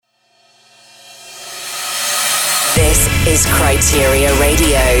is Kryteria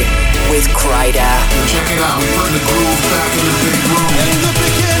Radio with Kryder. Check it out, we bring the groove back in the big room. In the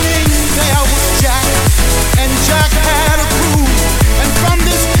beginning, there was Jack, and Jack had a groove, and from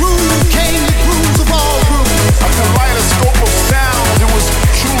this groove came the grooves of all grooves. A kaleidoscope of sound, it was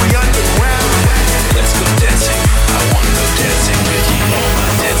truly underground. Let's go dancing, I wanna go dancing with you, my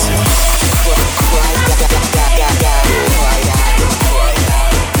dancing.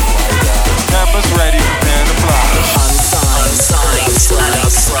 Campus ready, prepare to fly. Unsigned, flat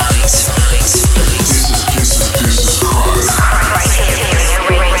up front. This is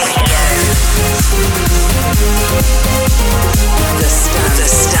The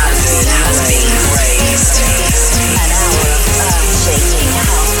standard has been raised. An hour of earth-shaking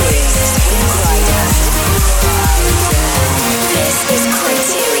house rhythms with Kryder. This is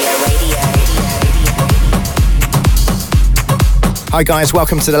Kryteria Radio. Hi guys,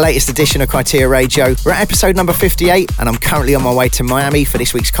 welcome to the latest edition of Kryteria Radio. We're at episode number 58 and I'm currently on my way to Miami for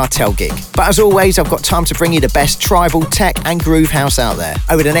this week's Cartel gig. But as always, I've got time to bring you the best tribal, tech and groove house out there.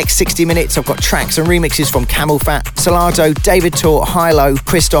 Over the next 60 minutes, I've got tracks and remixes from Camel Fat, Salado, David Tort, Hilo,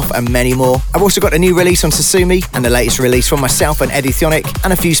 Christoph and many more. I've also got a new release on Sasumi and the latest release from myself and Eddie Thionic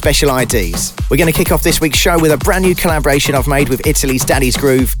and a few special IDs. We're going to kick off this week's show with a brand new collaboration I've made with Italy's Daddy's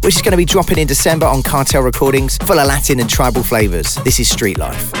Groove, which is going to be dropping in December on Cartel Recordings, full of Latin and tribal flavours. This is Street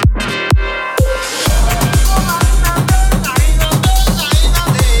Life.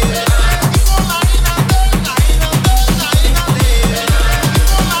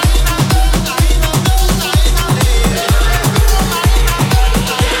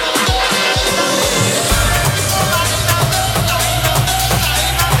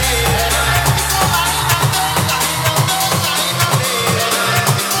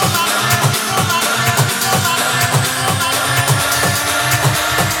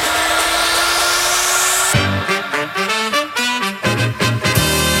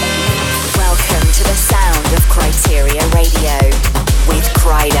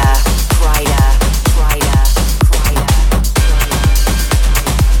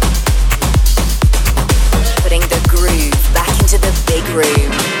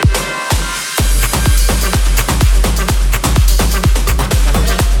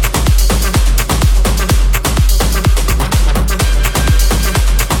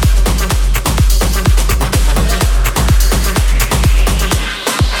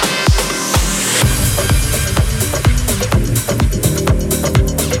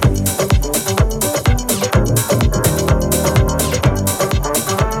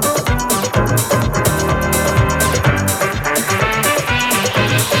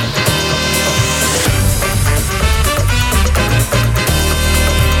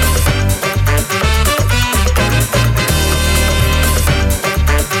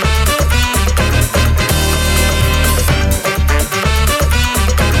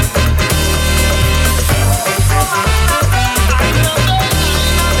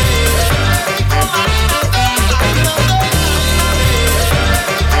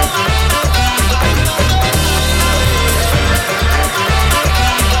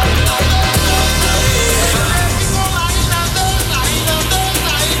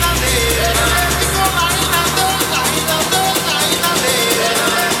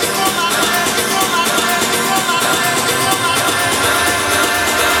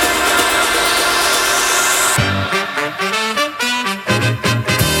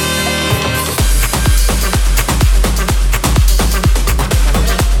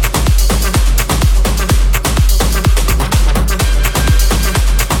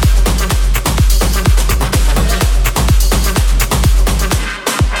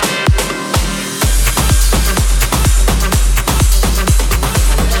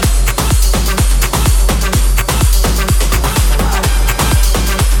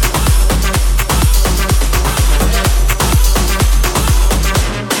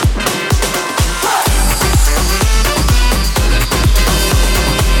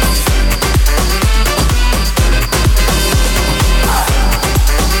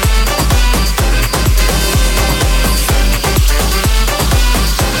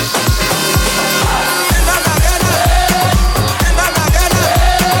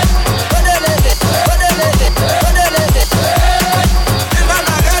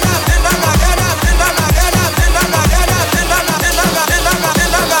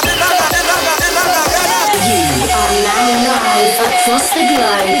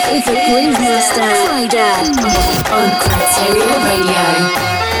 It's a Groove Master Kryder on Kryteria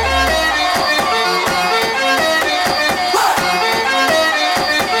Radio.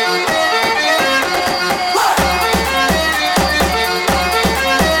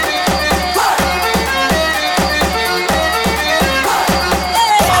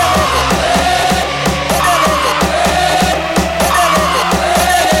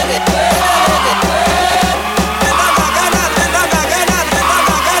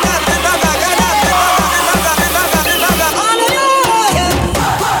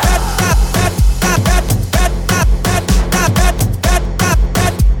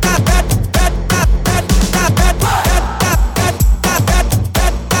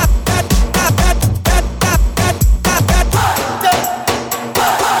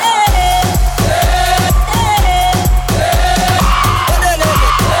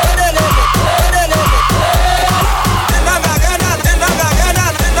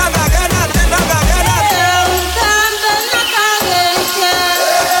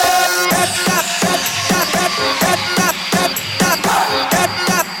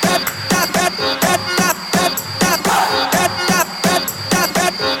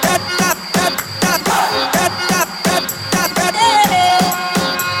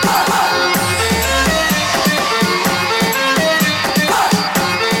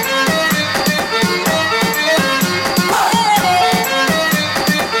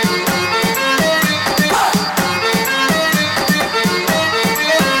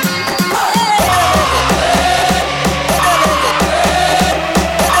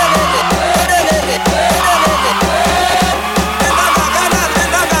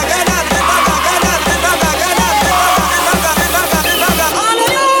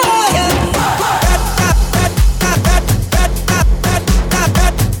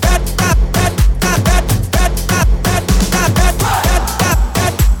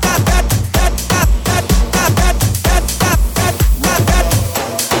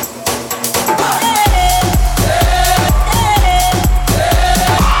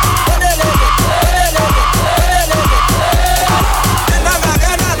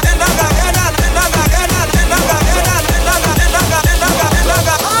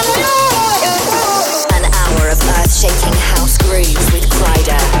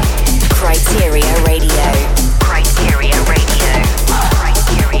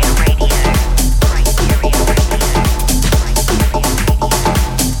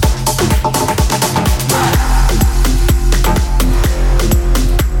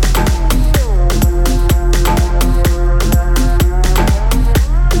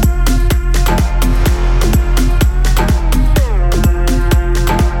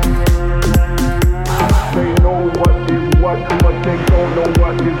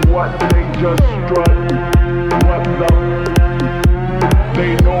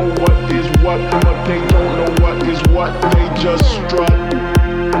 know what is what, but they don't know what is what. They just strut.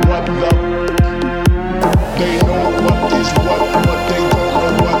 What the? They know what is what, but they don't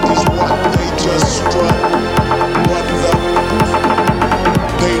know what is what. They just strut. What the?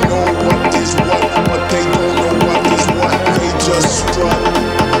 They know what is what, but they don't know what is what. They just strut.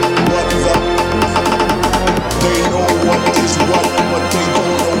 What the? They know what is what, but they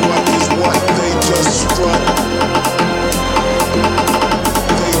don't know what is what. They just strut.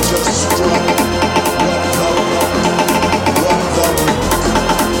 They just strut. What the? What the?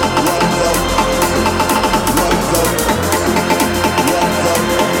 What the? What the? What the?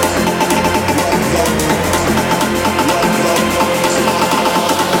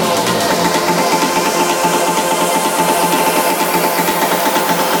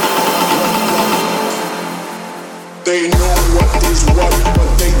 They know what is what, but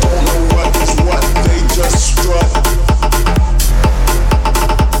they don't know what is what. They just strut.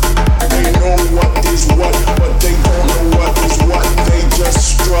 They know what is what, but they don't know what is what. They just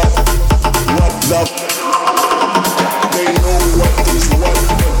strut. What the? They know what is what,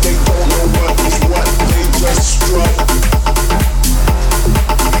 but they don't know what is what. They just strut.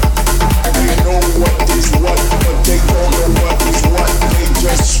 They know what is what, but they don't know what is what. They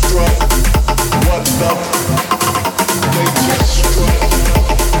just strut. What the? They just strut.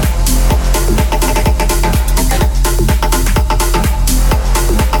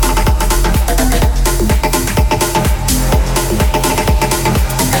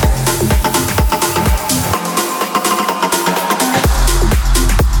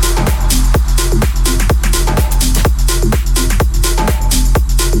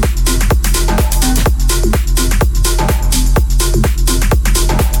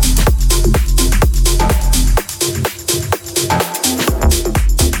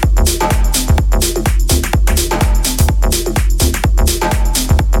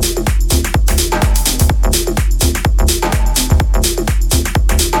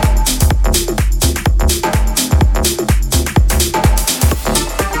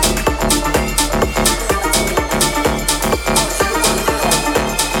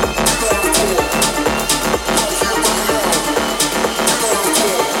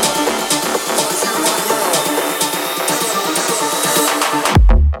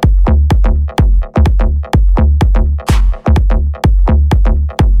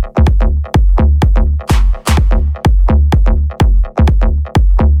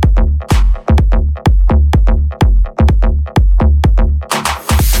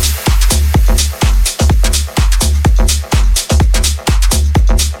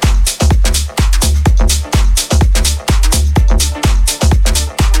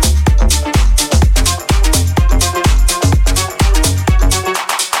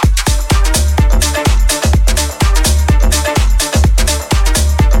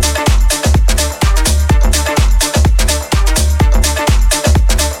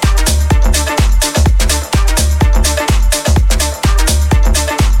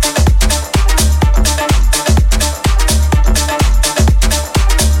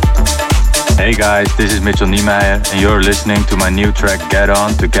 Hey guys, this is Mitchell Niemeyer and you're listening to my new track Get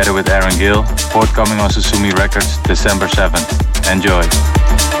On together with Aaron Gill, forthcoming on Susumi Records December 7th. Enjoy.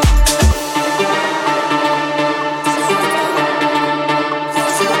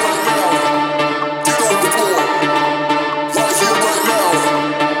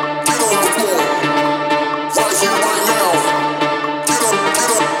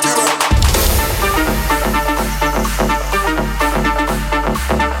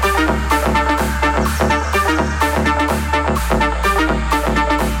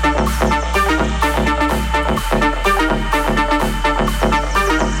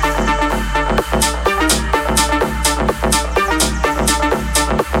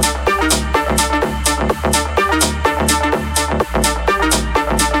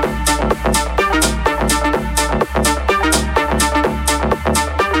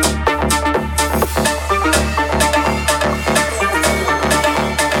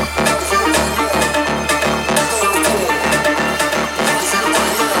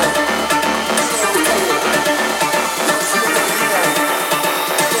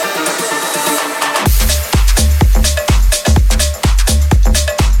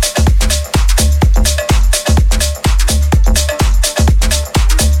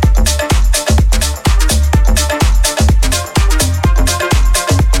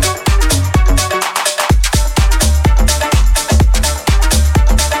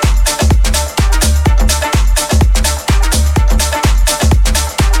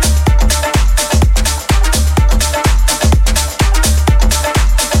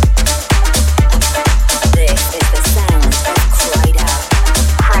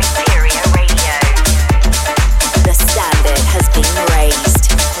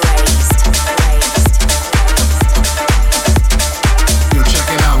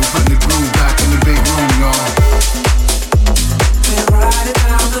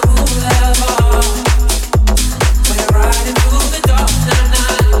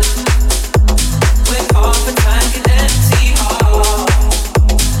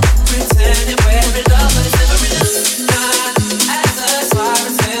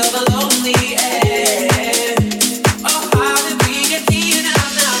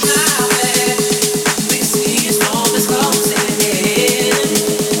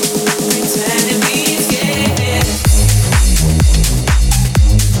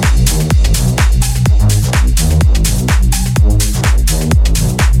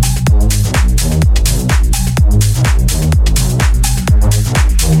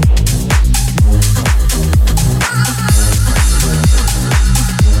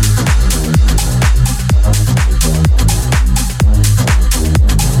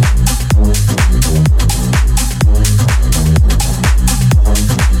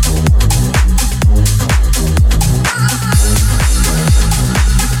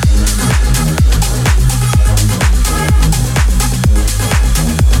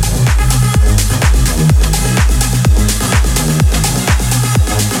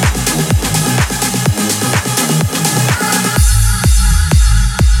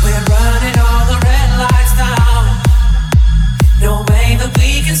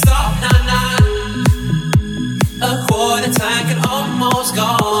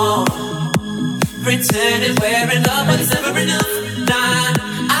 pretending we're in love, but it's never enough. Nah,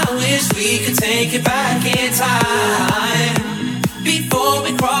 I wish we could take it back in time before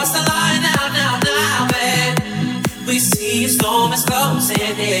we cross the line. Now, babe, we see a storm is closing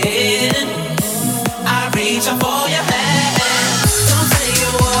in. I reach out for your hand. Don't say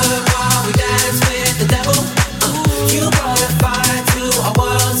a word while we dance with the devil. You brought a fire to a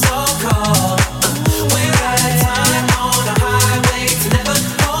world so cold. We're out of time on a highway to never.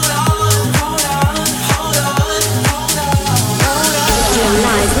 Hold on. You're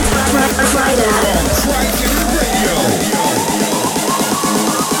live with Friday.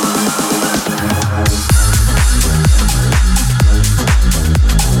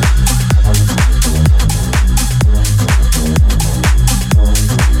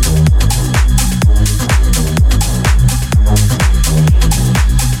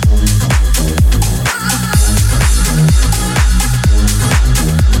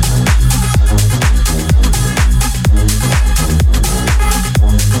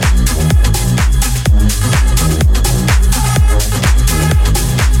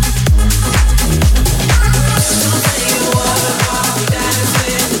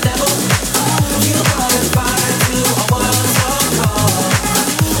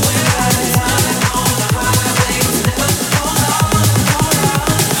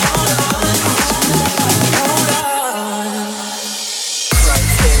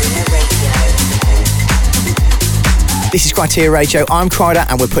 This is Criteria Radio, I'm Kryder,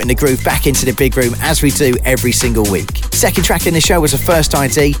 and we're putting the groove back into the big room as we do every single week. Second track in the show was a first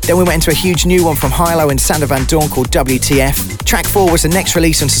ID, then we went into a huge new one from Hilo and Sander Van Doorn called WTF. Track 4 was the next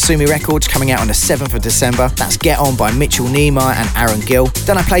release on Sasumi Records coming out on the 7th of December. That's Get On by Mitchell Niemeyer and Aaron Gill.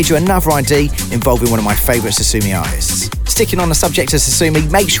 Then I played you another ID involving one of my favourite Sasumi artists. Sticking on the subject of Sasumi,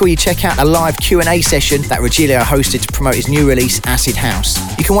 make sure you check out a live Q&A session that Regilio hosted to promote his new release, Acid House.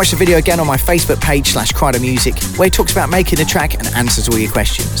 You can watch the video again on my Facebook page /Kryder Music, where he talks about making the track and answers all your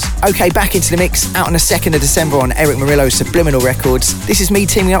questions. Okay, back into the mix, out on the 2nd of December on Eric Murillo's Subliminal Records. This is me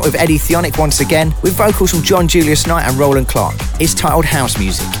teaming up with Eddie Thionic once again, with vocals from John Julius Knight and Roland Clark. It's titled House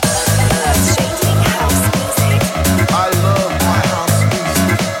Music.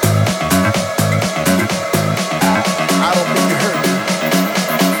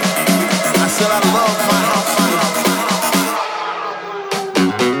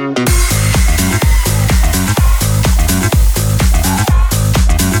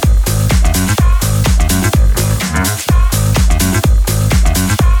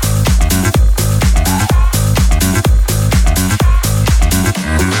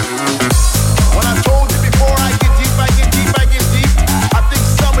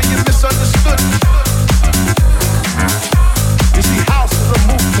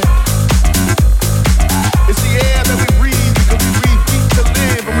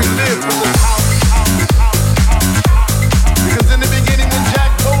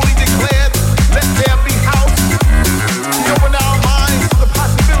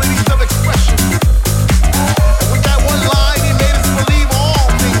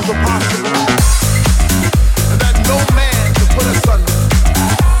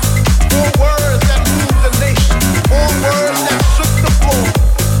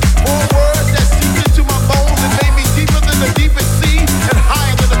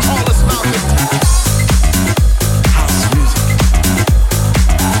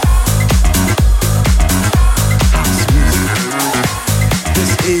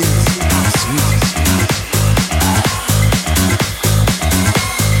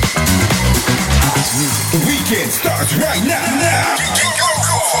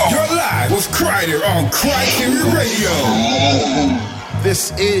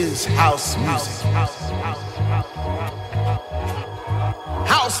 This is house music.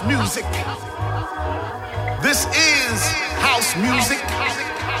 House music. This is house music.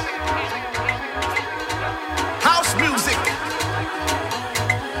 House music.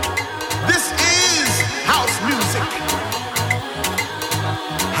 This is house music.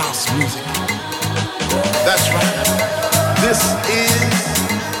 House music. That's right. This is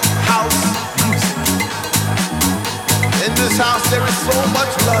house music. In this house there is so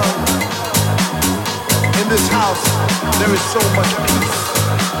much love. In this house there is so much peace.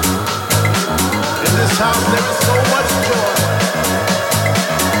 In this house there is so much joy.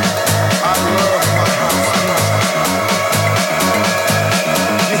 I love my house music.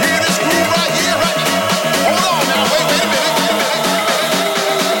 You hear this groove right here? Right? Hold on now, wait a minute.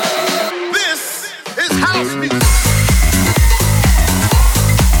 This is house music.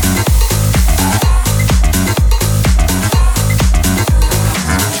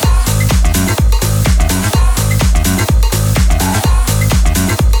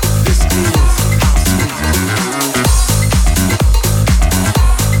 This is house music.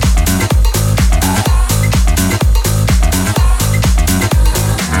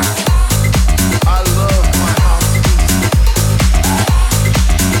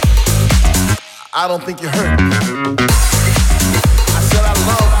 don't think you heard me. I said I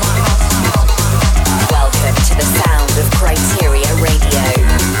love my house. Welcome to the sound of Kryteria Radio.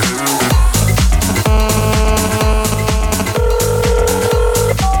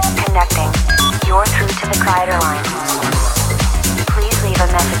 Connecting. You're through to the Kryder line. Please leave a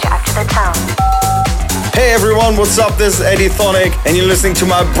message after the tone. Hey everyone, what's up? This is Eddie Thonic and you're listening to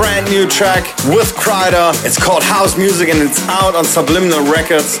my brand new track with Kryder. It's called House Music and it's out on Subliminal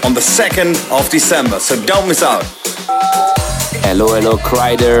Records on the 2nd of December, so don't miss out. Hello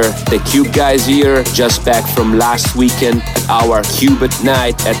Kryder, the Cube guys here, just back from last weekend at our Cube at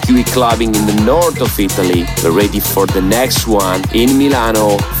Night at QE Clubbing in the north of Italy. We're ready for the next one in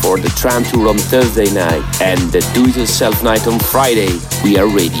Milano for the tram tour on Thursday night and the do-it-yourself night on Friday. We are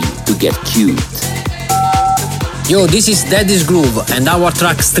ready to get cute. Yo, this is Daddy's Groove and our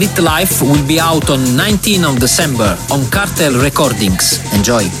track Street Life will be out on 19th of December on Cartel Recordings.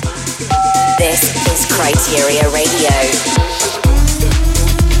 Enjoy. This is Kryteria Radio.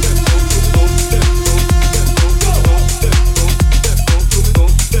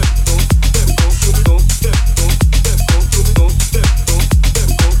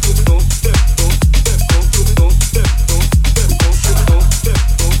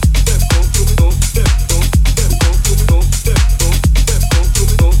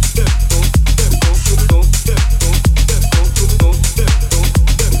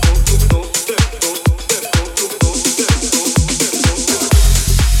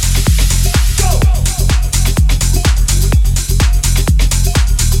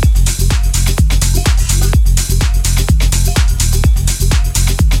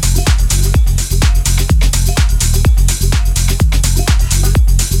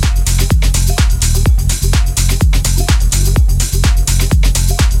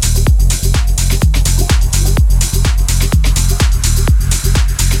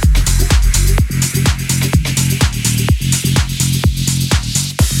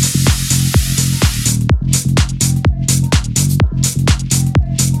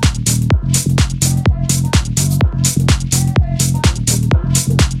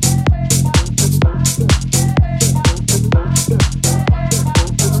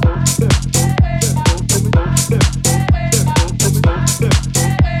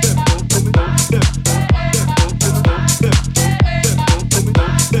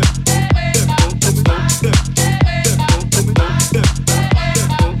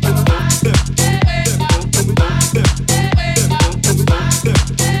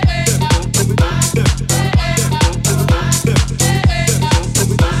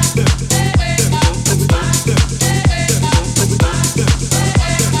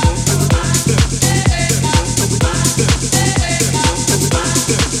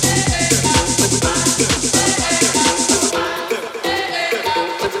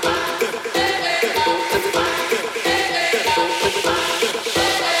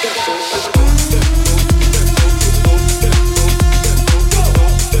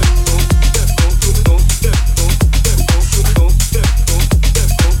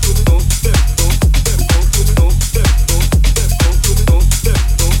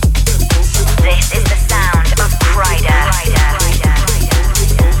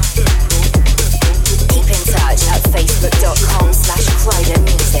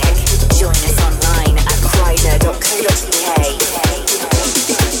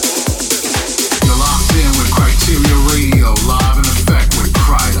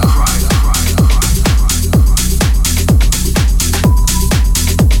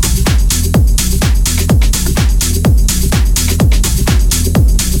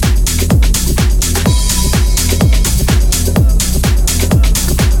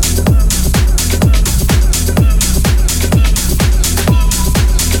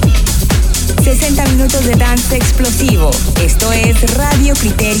 Esto es Radio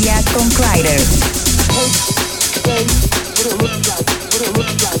Kryteria con Kryder.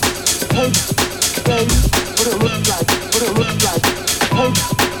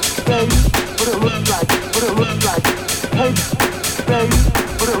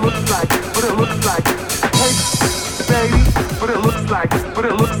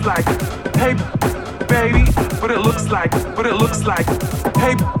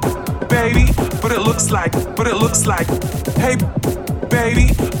 Hey, baby, but it looks like, but it looks like, hey,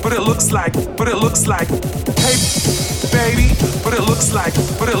 baby, but it looks like, but it looks like, hey, baby, but it looks like,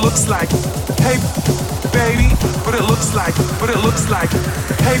 but it looks like, hey, baby, but it looks like, but it looks like,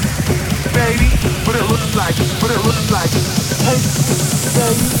 hey, baby, but it looks like, but it looks like,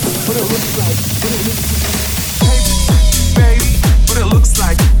 hey, baby, but it looks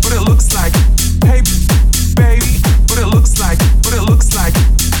like, but it looks like, hey, baby, but it looks like, but it looks like,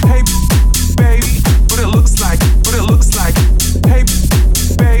 hey, baby.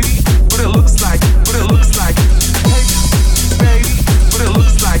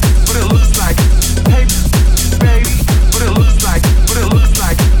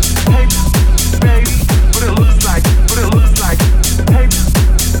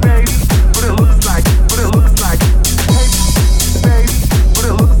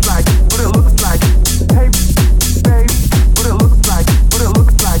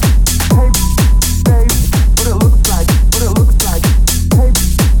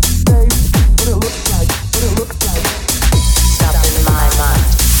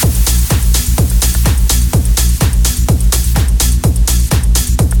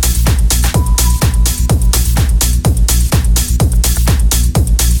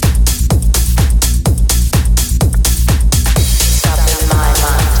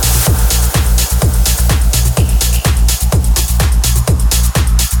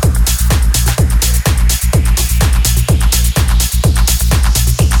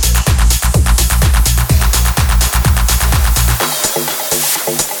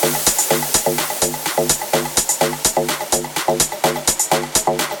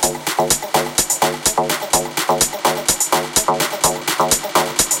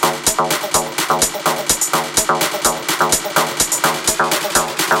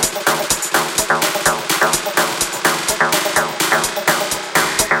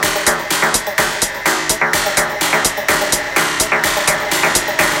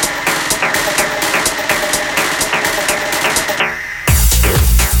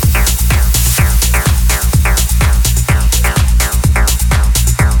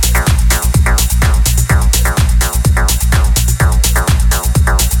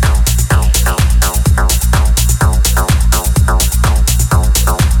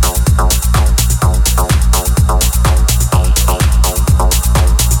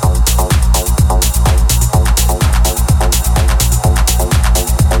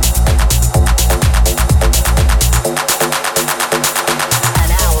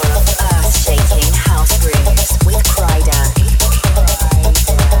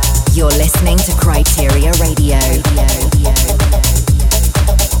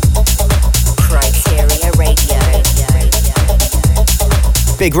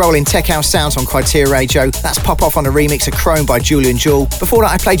 Big rolling tech house sounds on Criteria Radio. That's Pop Off on a remix of Chrome by Julian Jewel. Before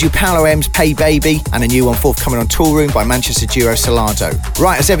that, I played you Paolo M's Hey Baby and a new one forthcoming on Toolroom by Manchester duo Salado.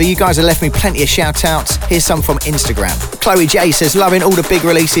 Right, as ever, you guys have left me plenty of shout outs. Here's some from Instagram. Chloe J says, loving all the big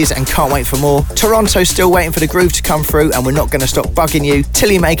releases and can't wait for more. Toronto still waiting for the groove to come through and we're not going to stop bugging you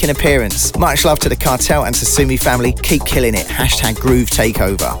till you make an appearance. Much love to the Cartel and Sasumi family. Keep killing it. Hashtag Groove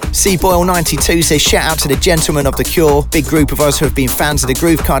Takeover. C-Boyle92 says, shout out to the Gentlemen of the Cure. Big group of us who have been fans of the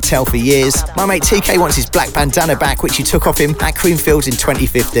Groove Cartel for years. My mate TK wants his black bandana back, which he took off him at Creamfields in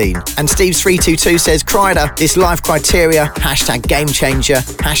 2015. And Steve's322 says, Crider, this live Criteria. Hashtag Game Changer.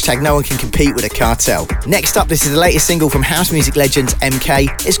 Hashtag no one can compete with a Cartel. Next up, this is the latest single from house music legends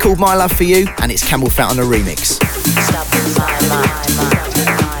MK. It's called My Love For You and it's Camel Fat on a remix.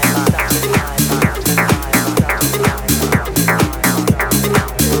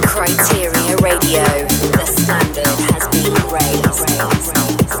 Criteria Radio, the standard has been raised.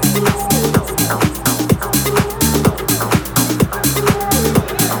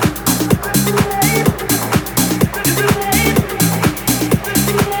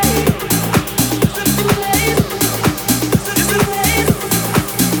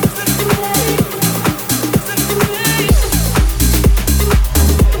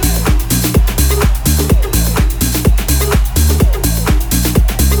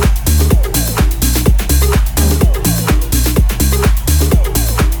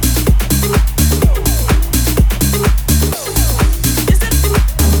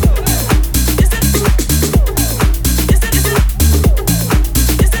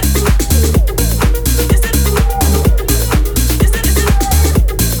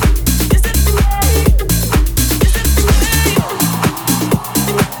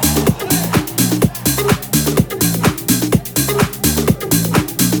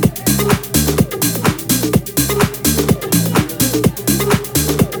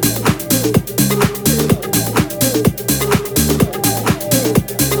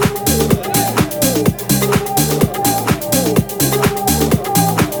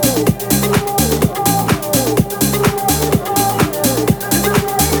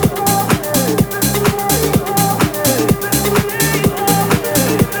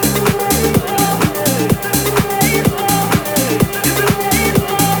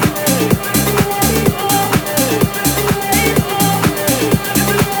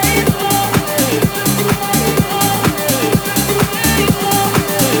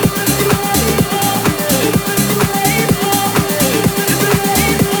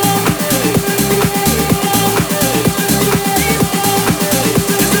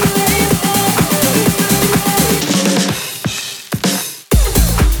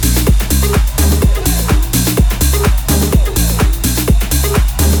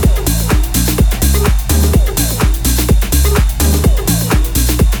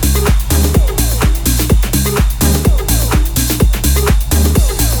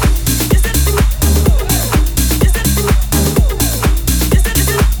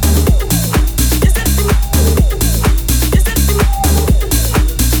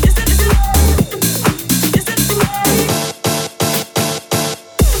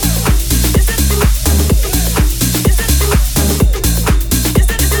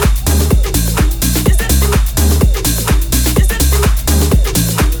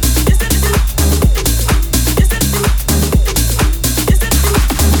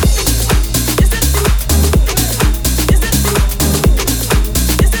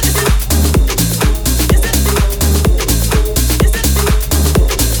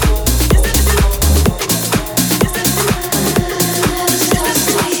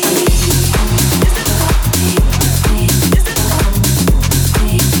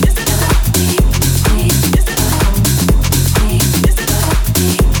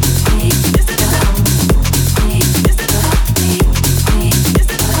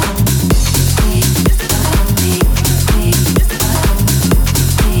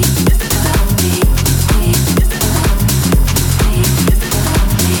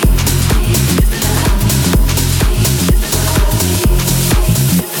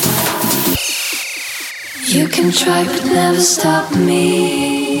 can try but never stop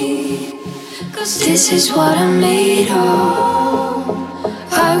me, 'cause this is what I'm made of.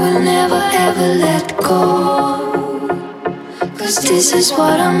 I will never ever let go, 'cause this is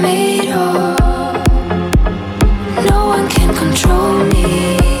what I'm made of. No one can control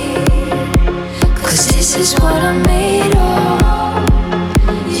me, 'cause this is what I'm made of.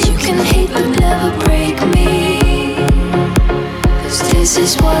 You can hate but never break me, 'cause this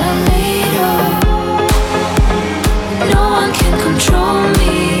is what I'm made of. No one can control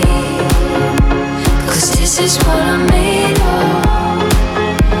me, 'cause this is what I'm made of.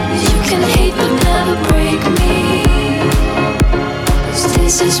 You can hate but never break me, 'cause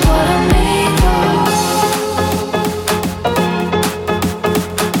this is what I'm made of.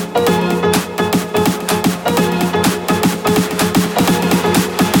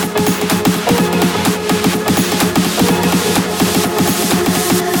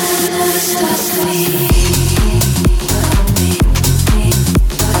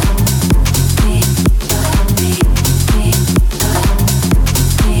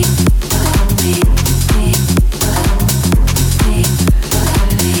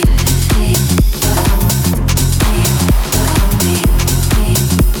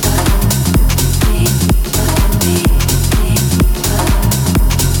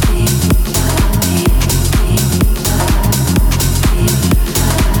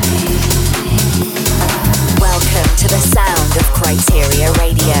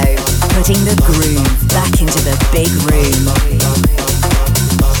 Putting the groove back into the big room.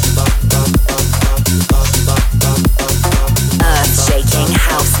 Earth-shaking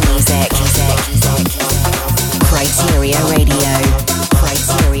house music. Criteria Radio.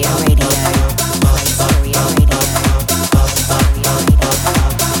 Criteria Radio. Criteria Radio.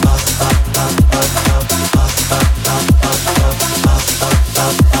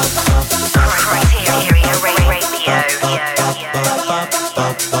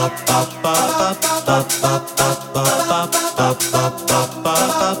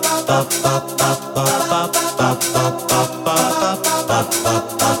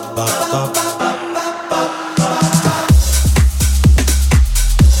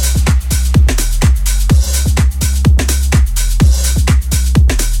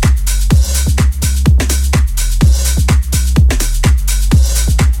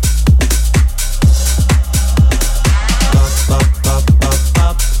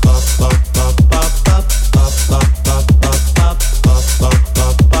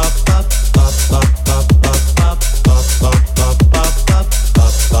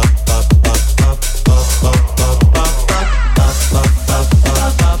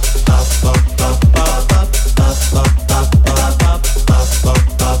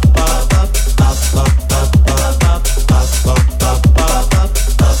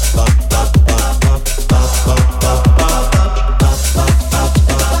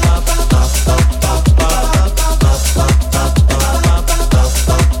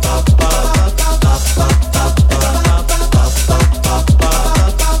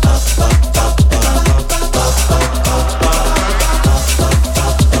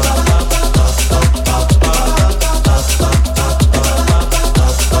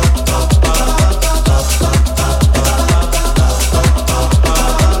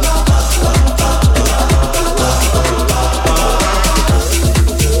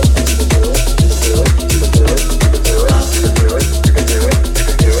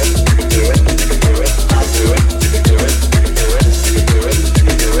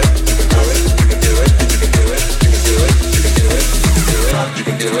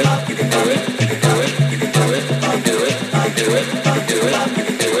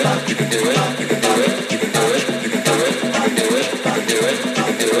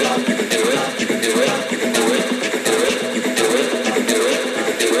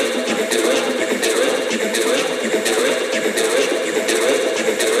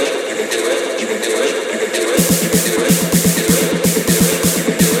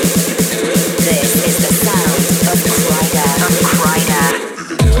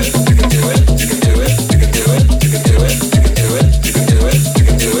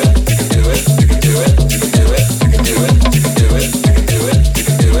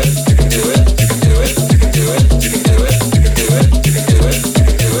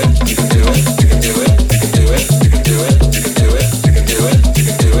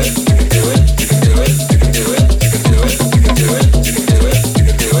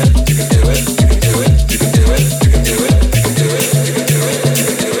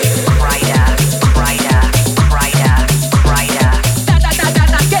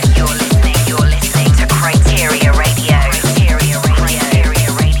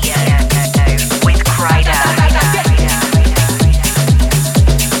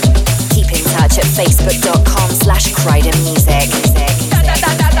 Facebook.com/KryderMusic.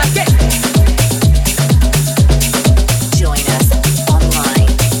 Join us online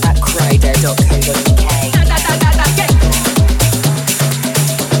at kryder.co.uk.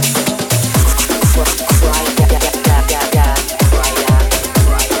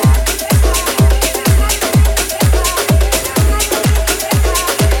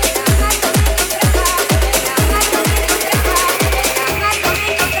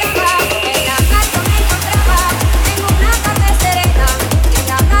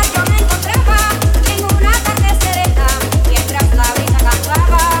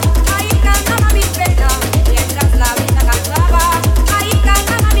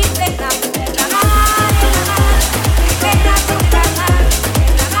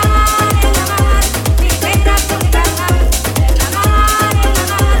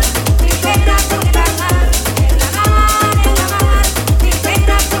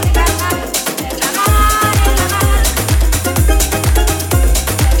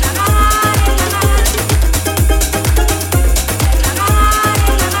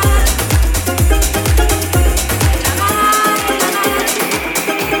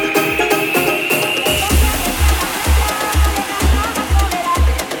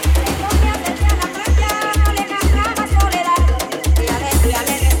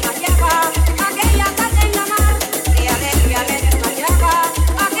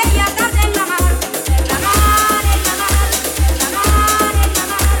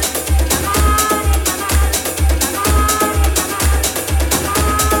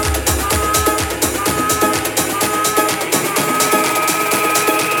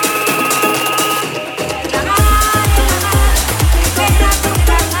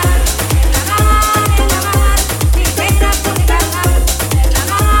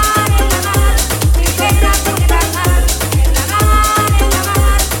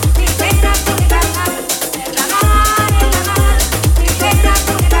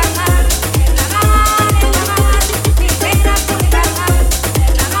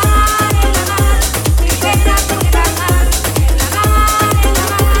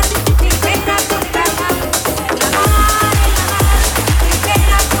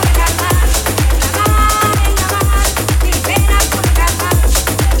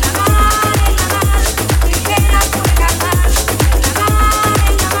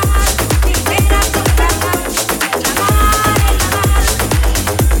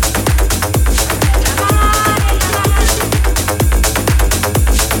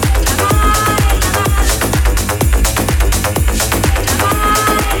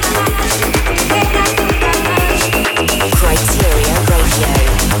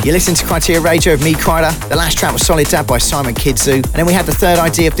 You listened to Kryteria Radio of me, Kryder. The last track was Solid Dad by Simon Kidzu. And then we had the third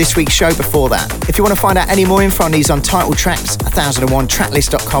idea of this week's show before that. If you want to find out any more info on these untitled tracks,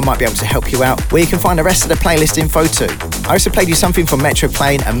 1001tracklist.com might be able to help you out, where you can find the rest of the playlist info too. I also played you something from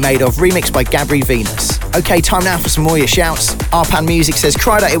Metroplane and Made Of, remixed by Gabri Venus. Okay, time now for some more of your shouts. Arpan Music says,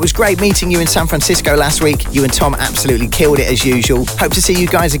 Kryder, it was great meeting you in San Francisco last week. You and Tom absolutely killed it as usual. Hope to see you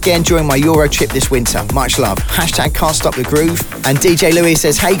guys again during my Euro trip this winter. Much love. Hashtag can't stop the groove. And DJ Louis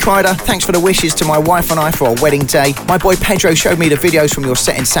says, hey Kryder, thanks for the wishes to my wife and I for our wedding day. My boy Pedro showed me the videos from your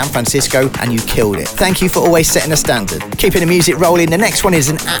set in San Francisco and you killed it. Thank you for always setting a standard. Keeping the music rolling, the next one is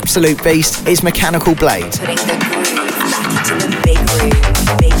an absolute beast. It's Mechanical Blade. Putting the groove back into the big room.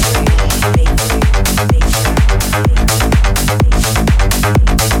 Big room. Big room.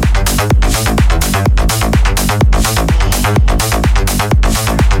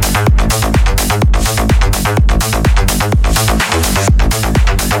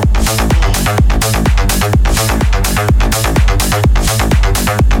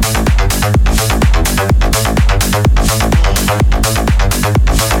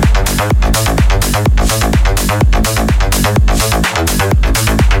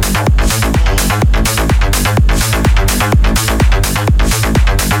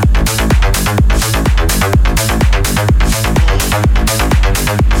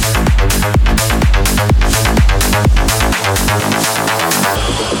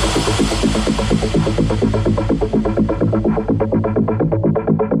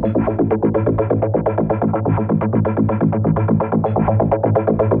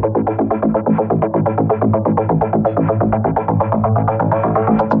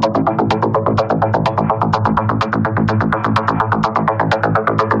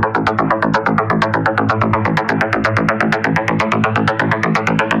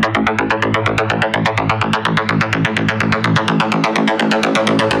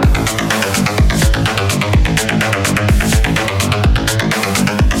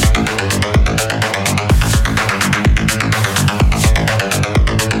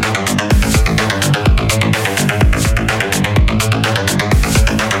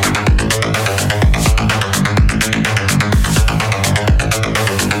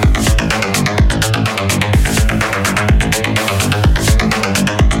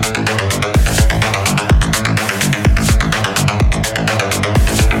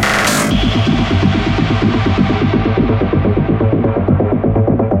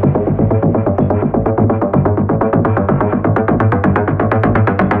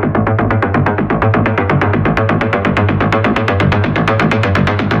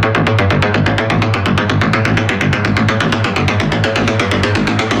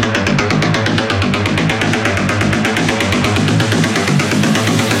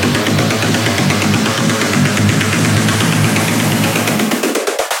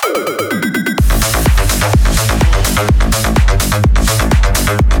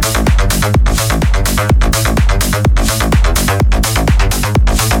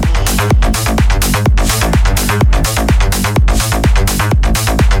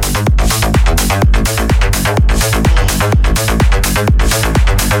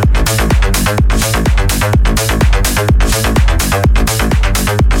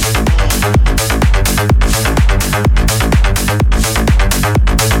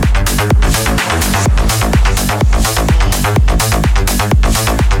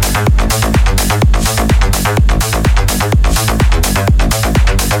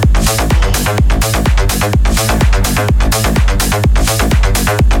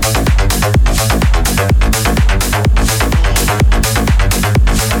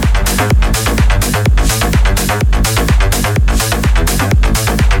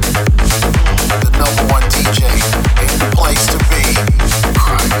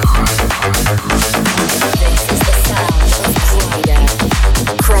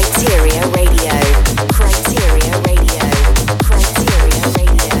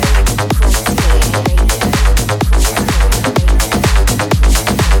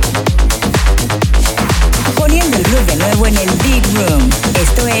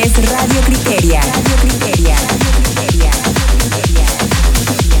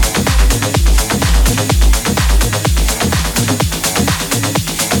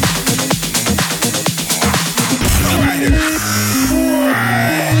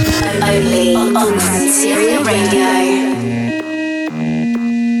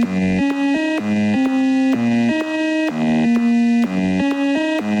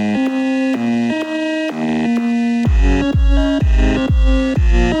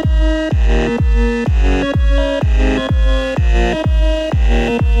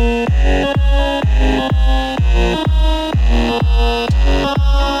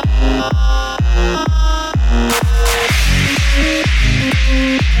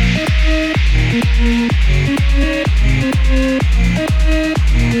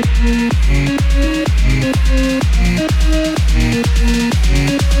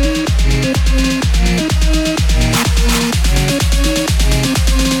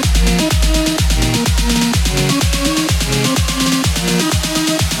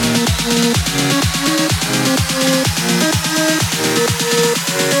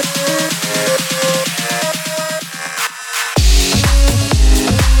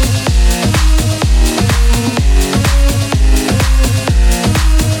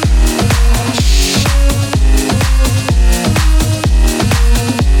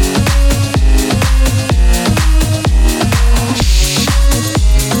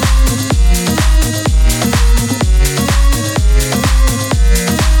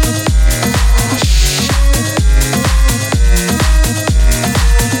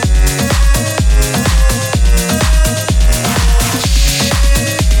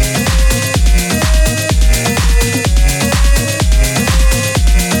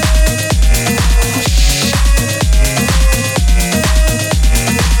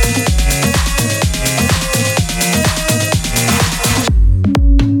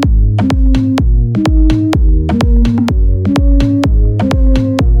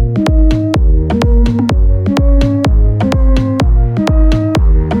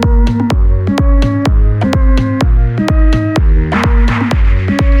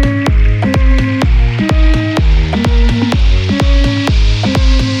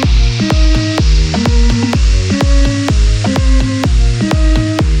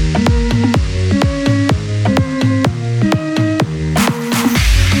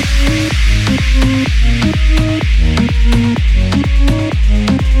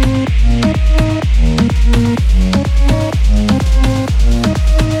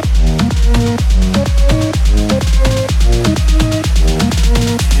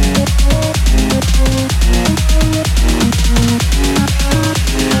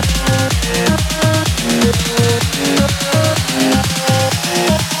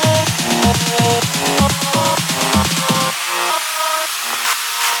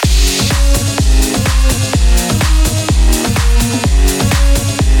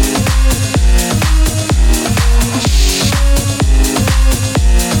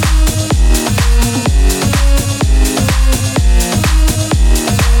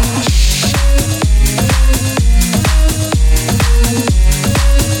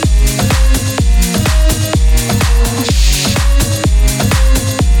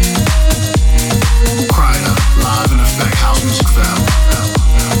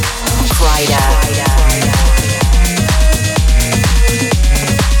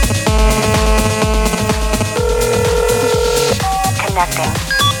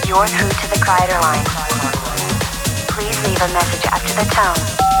 You're through to the Crider line. Please leave a message after the tone.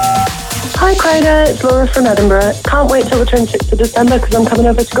 Hi Crider, it's Laura from Edinburgh. Can't wait till the 26th of December because I'm coming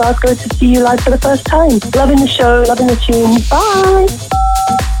over to Glasgow to see you live for the first time. Loving the show, loving the tunes. Bye!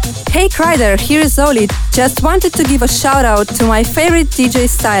 Hey Crider, here is Oli. Just wanted to give a shout out to my favorite DJ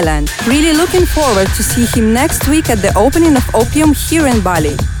Styland. Really looking forward to see him next week at the opening of Opium here in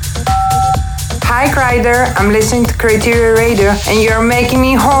Bali. Hi Crider, I'm listening to Criteria Radio and you're making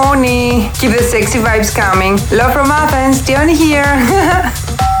me horny. Keep the sexy vibes coming. Love from Athens, Dion here.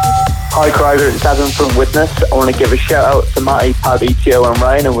 Hi Crider, it's Adam from Witness. I want to give a shout out to Matty, Paddy, Tio and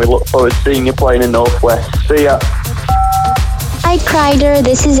Ryan, and we look forward to seeing you playing in Northwest. See ya. Hi Crider,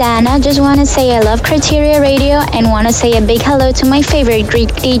 this is Anna. Just want to say I love Criteria Radio and want to say a big hello to my favorite Greek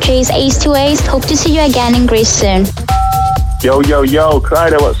DJs, Ace to Ace. Hope to see you again in Greece soon. Yo,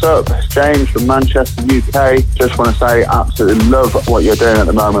 Crider, what's up? It's James from Manchester, UK. Just want to say absolutely love what you're doing at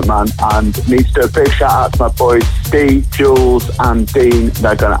the moment, man. And need to do a big shout out to my boys Steve, Jules and Dean.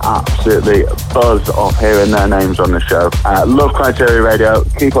 They're going to absolutely buzz off hearing their names on the show. Love Criteria Radio.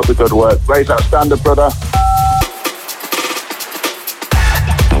 Keep up the good work. Raise that standard, brother.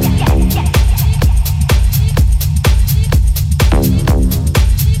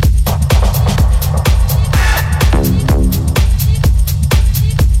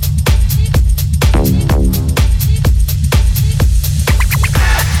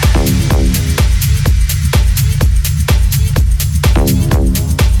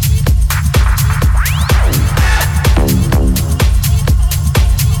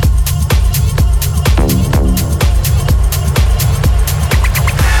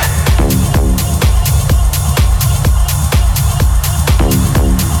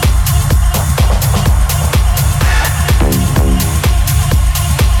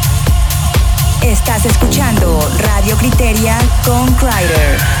 Estás escuchando Radio Criteria con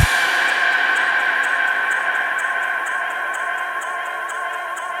Crider.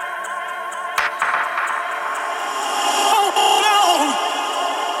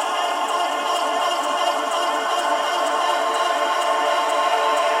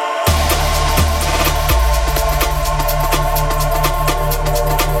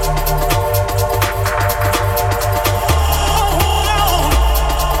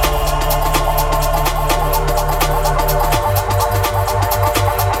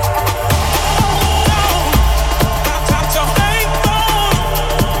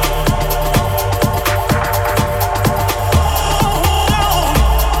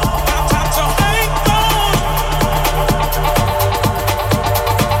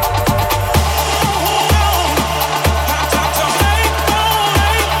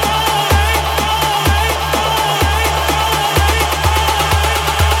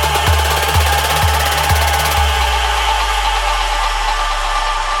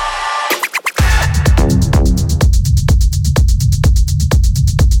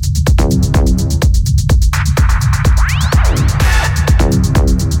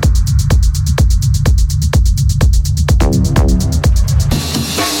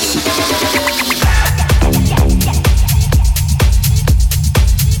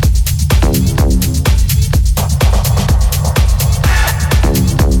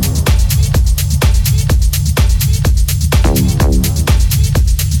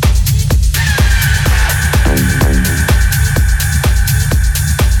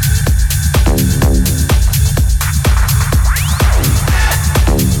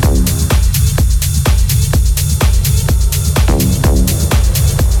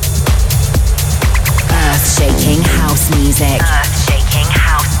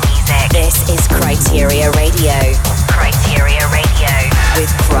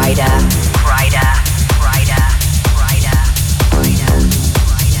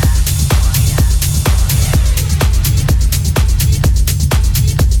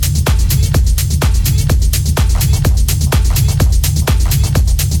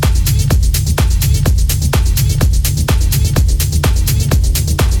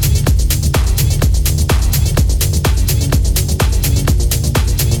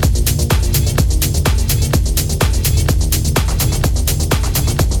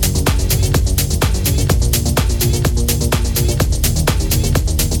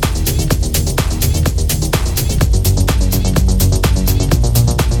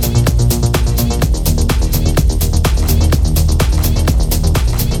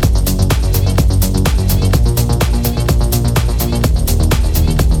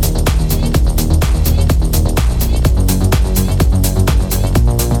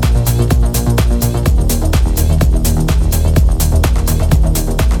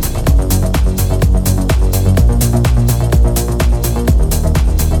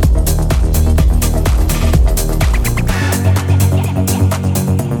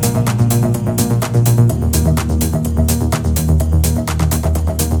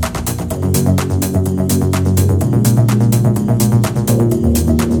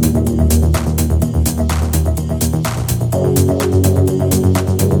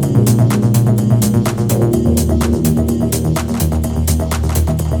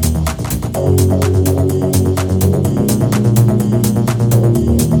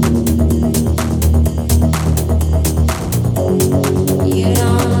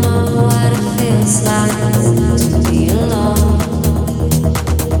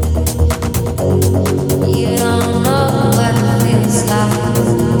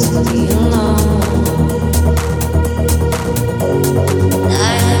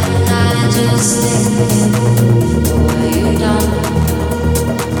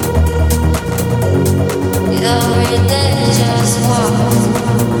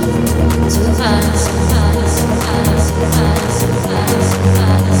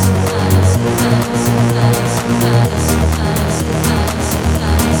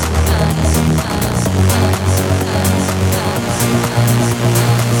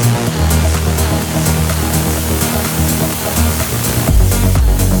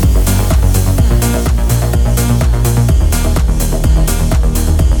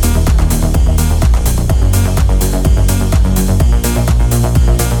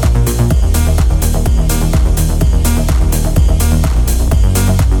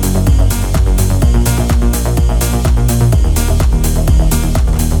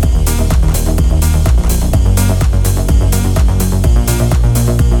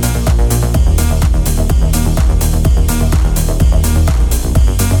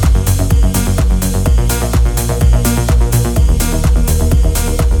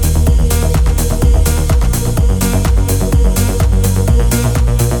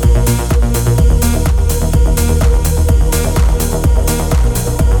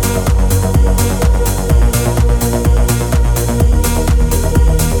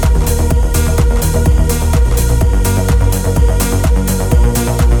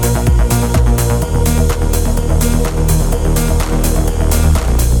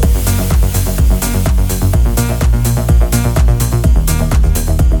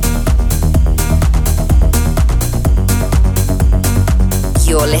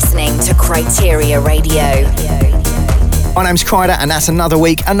 listening to Criteria Radio. My name's Kryder, and that's another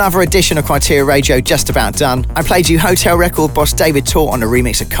week, another edition of Criteria Radio just about done. I played you Hotel record boss David Tort on a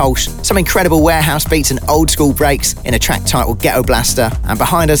remix of Kolsch, some incredible warehouse beats and old school breaks in a track titled Ghetto Blaster, and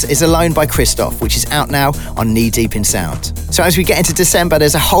behind us is Alone by Christoph, which is out now on Knee Deep in Sound. So as we get into December,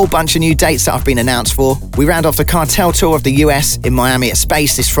 there's a whole bunch of new dates that have been announced for. We round off the Cartel tour of the US in Miami at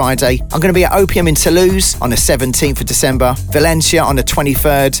Space this Friday. I'm going to be at Opium in Toulouse on the 17th of December, Valencia on the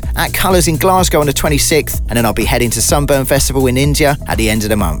 23rd, at Colours in Glasgow on the 26th, and then I'll be heading to Sunburn Festival in India at the end of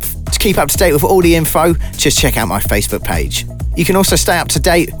the month. To keep up to date with all the info, just check out my Facebook page. You can also stay up to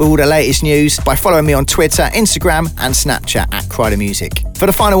date with all the latest news by following me on Twitter, Instagram and Snapchat at Kryder Music. For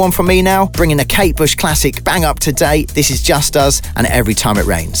the final one from me now, bringing the Kate Bush classic bang up to date. This is Just Us and Every Time It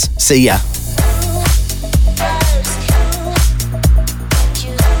Rains. See ya.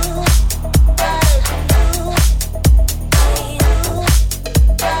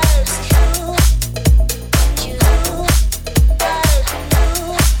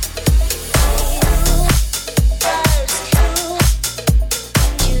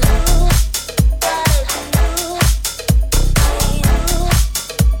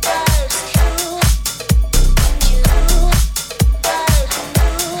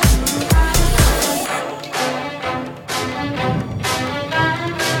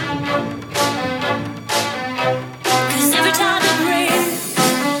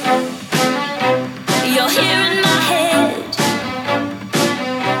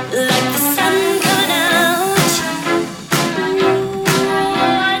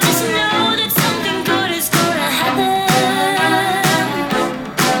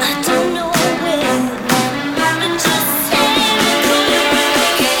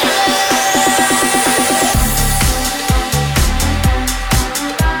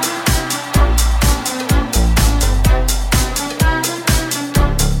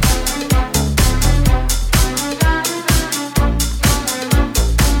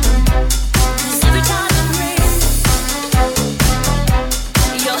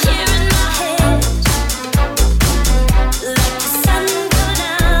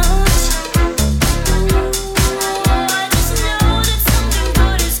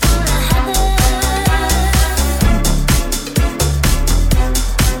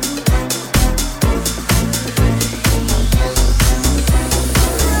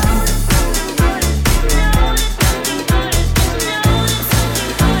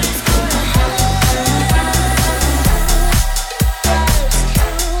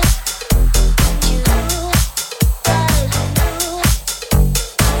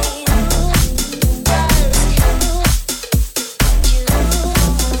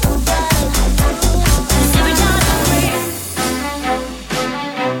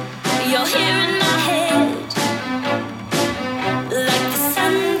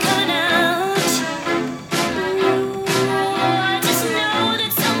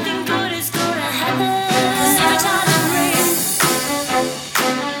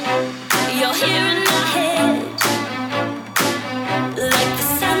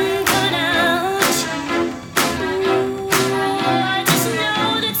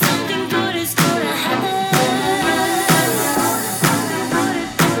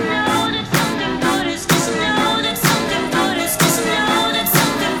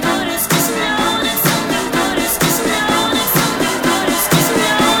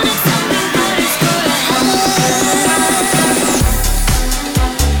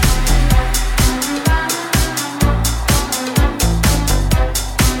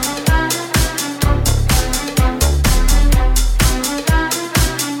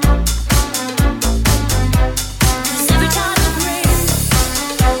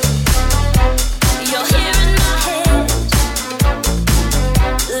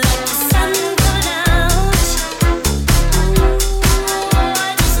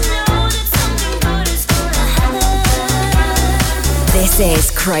 This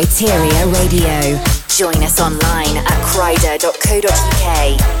is Criteria Radio. Join us online at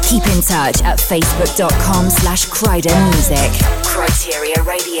kryder.co.uk. Keep in touch at facebook.com/KryderMusic. Criteria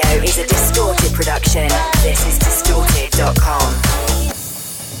Radio is a Distorted production. This is distorted.com.